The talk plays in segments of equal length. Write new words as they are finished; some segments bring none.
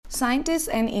Scientists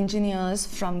and engineers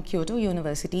from Kyoto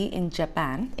University in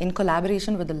Japan, in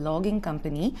collaboration with the logging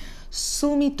company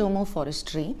Sumitomo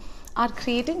Forestry, are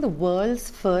creating the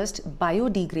world's first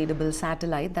biodegradable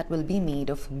satellite that will be made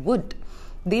of wood.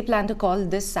 They plan to call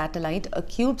this satellite a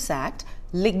cubesat,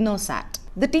 LignoSat.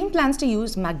 The team plans to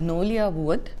use magnolia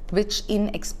wood, which in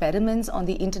experiments on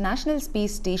the International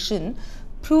Space Station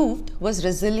proved was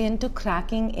resilient to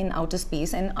cracking in outer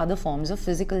space and other forms of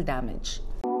physical damage.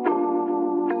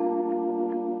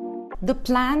 The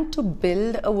plan to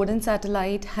build a wooden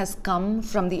satellite has come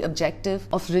from the objective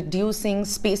of reducing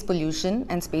space pollution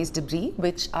and space debris,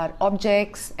 which are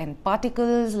objects and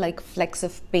particles like flecks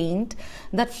of paint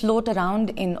that float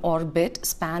around in orbit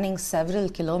spanning several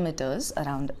kilometers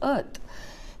around Earth.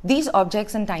 These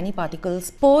objects and tiny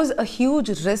particles pose a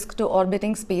huge risk to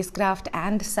orbiting spacecraft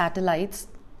and satellites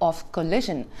of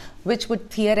collision, which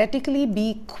would theoretically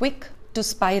be quick to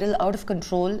spiral out of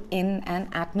control in an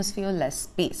atmosphere-less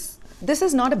space. This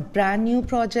is not a brand new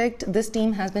project. This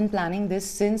team has been planning this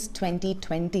since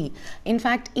 2020. In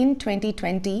fact, in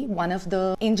 2020, one of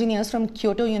the engineers from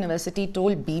Kyoto University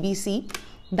told BBC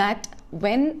that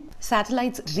when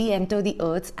satellites re-enter the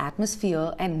Earth's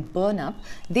atmosphere and burn up,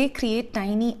 they create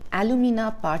tiny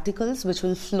alumina particles which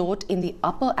will float in the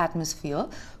upper atmosphere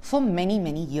for many,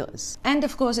 many years. And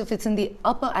of course, if it's in the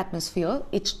upper atmosphere,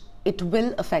 it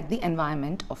will affect the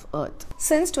environment of Earth.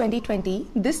 Since 2020,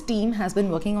 this team has been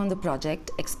working on the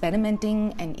project,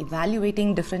 experimenting and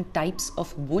evaluating different types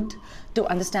of wood to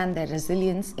understand their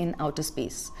resilience in outer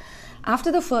space.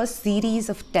 After the first series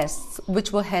of tests,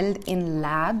 which were held in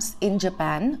labs in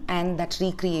Japan and that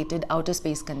recreated outer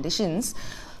space conditions,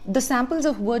 the samples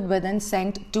of wood were then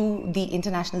sent to the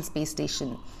International Space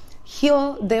Station.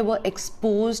 Here, they were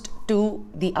exposed to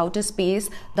the outer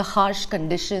space, the harsh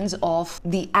conditions of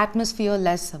the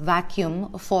atmosphere-less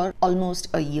vacuum for almost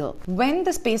a year. When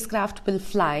the spacecraft will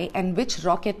fly and which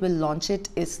rocket will launch it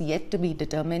is yet to be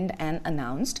determined and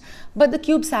announced, but the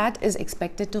CubeSat is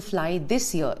expected to fly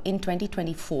this year in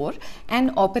 2024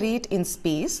 and operate in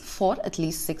space for at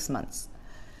least 6 months.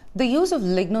 The use of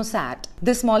LignoSat,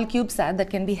 the small CubeSat that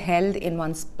can be held in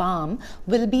one's palm,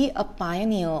 will be a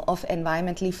pioneer of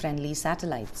environmentally friendly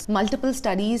satellites. Multiple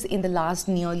studies in the last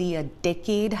nearly a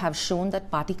decade have shown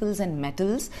that particles and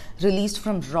metals released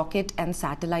from rocket and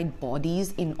satellite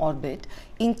bodies in orbit,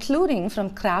 including from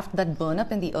craft that burn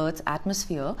up in the Earth's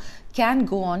atmosphere, can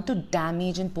go on to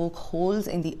damage and poke holes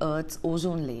in the Earth's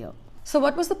ozone layer. So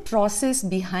what was the process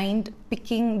behind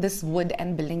picking this wood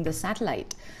and building this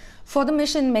satellite? For the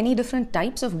mission, many different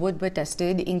types of wood were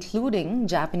tested, including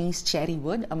Japanese cherry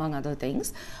wood, among other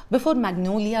things, before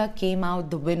magnolia came out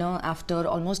the winner after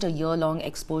almost a year-long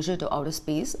exposure to outer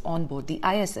space on board the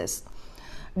ISS.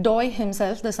 Doi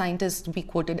himself, the scientist we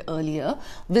quoted earlier,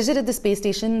 visited the space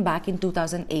station back in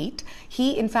 2008.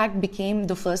 He, in fact, became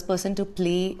the first person to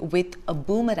play with a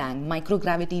boomerang,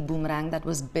 microgravity boomerang that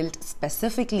was built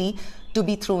specifically to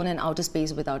be thrown in outer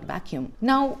space without vacuum.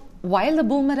 Now, while the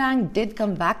boomerang did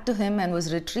come back to him and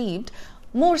was retrieved,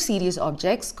 more serious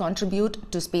objects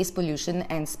contribute to space pollution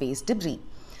and space debris.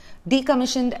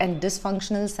 Decommissioned and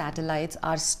dysfunctional satellites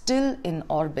are still in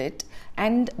orbit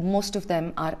and most of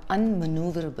them are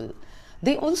unmaneuverable.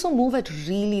 They also move at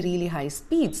really high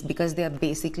speeds because they are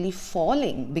basically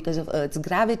falling because of Earth's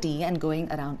gravity and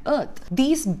going around Earth.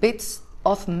 These bits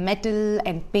of metal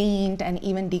and paint and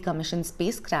even decommissioned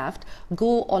spacecraft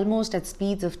go almost at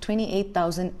speeds of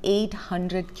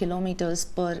 28,800 kilometers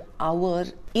per hour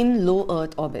in low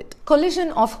Earth orbit.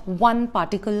 Collision of one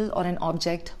particle or an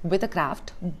object with a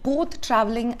craft, both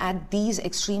traveling at these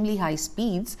extremely high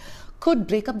speeds, could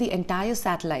break up the entire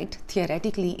satellite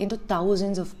theoretically into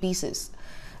thousands of pieces.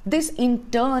 This in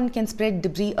turn can spread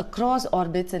debris across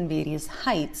orbits and various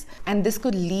heights, and this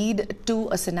could lead to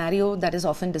a scenario that is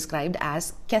often described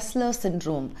as Kessler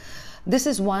syndrome. This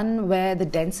is one where the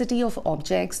density of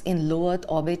objects in low Earth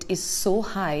orbit is so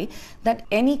high that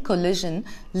any collision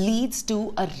leads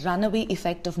to a runaway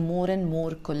effect of more and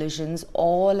more collisions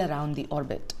all around the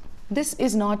orbit. This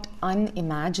is not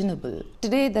unimaginable.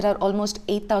 Today, there are almost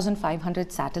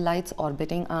 8,500 satellites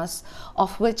orbiting us,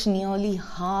 of which nearly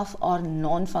half are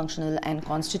non-functional and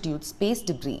constitute space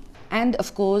debris. And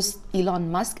of course,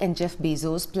 Elon Musk and Jeff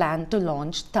Bezos plan to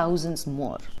launch thousands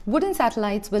more. Wooden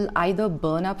satellites will either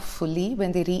burn up fully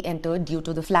when they re-enter due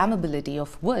to the flammability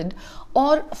of wood,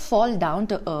 or fall down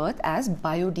to Earth as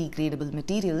biodegradable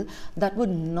material that would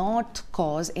not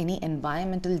cause any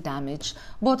environmental damage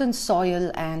both in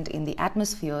soil and in the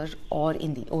atmosphere or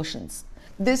in the oceans.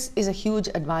 This is a huge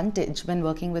advantage when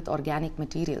working with organic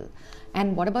material.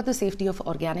 And what about the safety of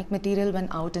organic material when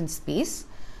out in space?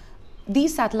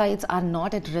 These satellites are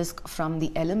not at risk from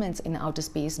the elements in outer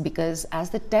space because,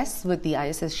 as the tests with the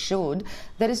ISS showed,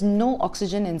 there is no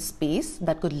oxygen in space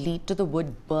that could lead to the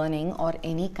wood burning or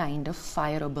any kind of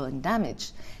fire or burn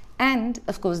damage. And,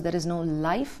 of course, there is no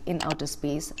life in outer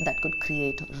space that could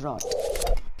create rot.